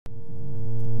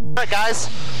Alright guys,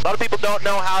 a lot of people don't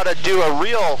know how to do a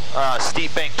real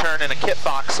steep bank turn in a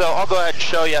Kitfox, so I'll go ahead and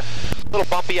show you. A little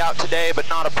bumpy out today, but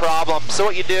not a problem. So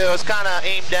what you do is kind of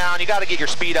aim down. You got to get your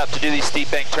speed up to do these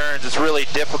steep bank turns. It's really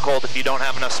difficult if you don't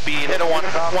have enough speed. Hit a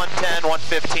 110,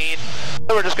 115.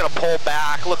 So we're just going to pull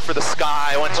back, look for the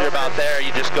sky. Once you're about there,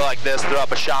 you just go like this, throw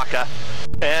up a Shaka,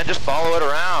 and just follow it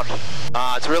around.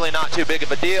 It's really not too big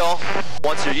of a deal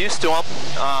once you're used to them,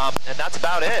 and that's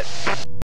about it.